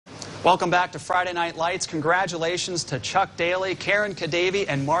Welcome back to Friday Night Lights. Congratulations to Chuck Daly, Karen Kadavy,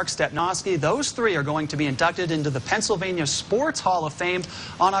 and Mark Stepnoski. Those three are going to be inducted into the Pennsylvania Sports Hall of Fame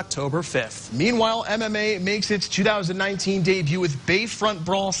on October 5th. Meanwhile, MMA makes its 2019 debut with Bayfront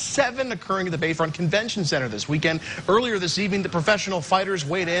Brawl 7 occurring at the Bayfront Convention Center this weekend. Earlier this evening, the professional fighters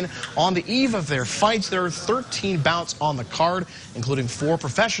weighed in on the eve of their fights. There are 13 bouts on the card, including 4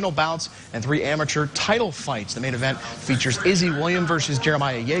 professional bouts and 3 amateur title fights. The main event features Izzy Williams versus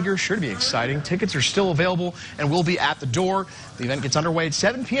Jeremiah Yeager. Sure to be exciting. Tickets are still available and will be at the door. The event gets underway at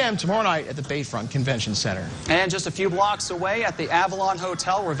 7 p.m. tomorrow night at the Bayfront Convention Center. And just a few blocks away at the Avalon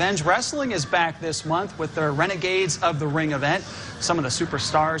Hotel, Revenge Wrestling is back this month with their Renegades of the Ring event. Some of the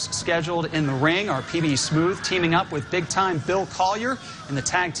superstars scheduled in the ring are PB Smooth teaming up with big-time Bill Collier in the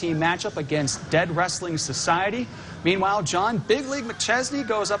tag team matchup against Dead Wrestling Society. Meanwhile, John Big League McChesney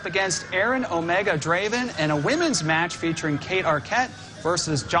goes up against Aaron Omega Draven in a women's match featuring Kate Arquette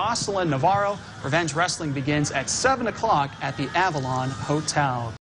versus Jocelyn Navarro. Revenge Wrestling begins at 7 o'clock at the Avalon Hotel.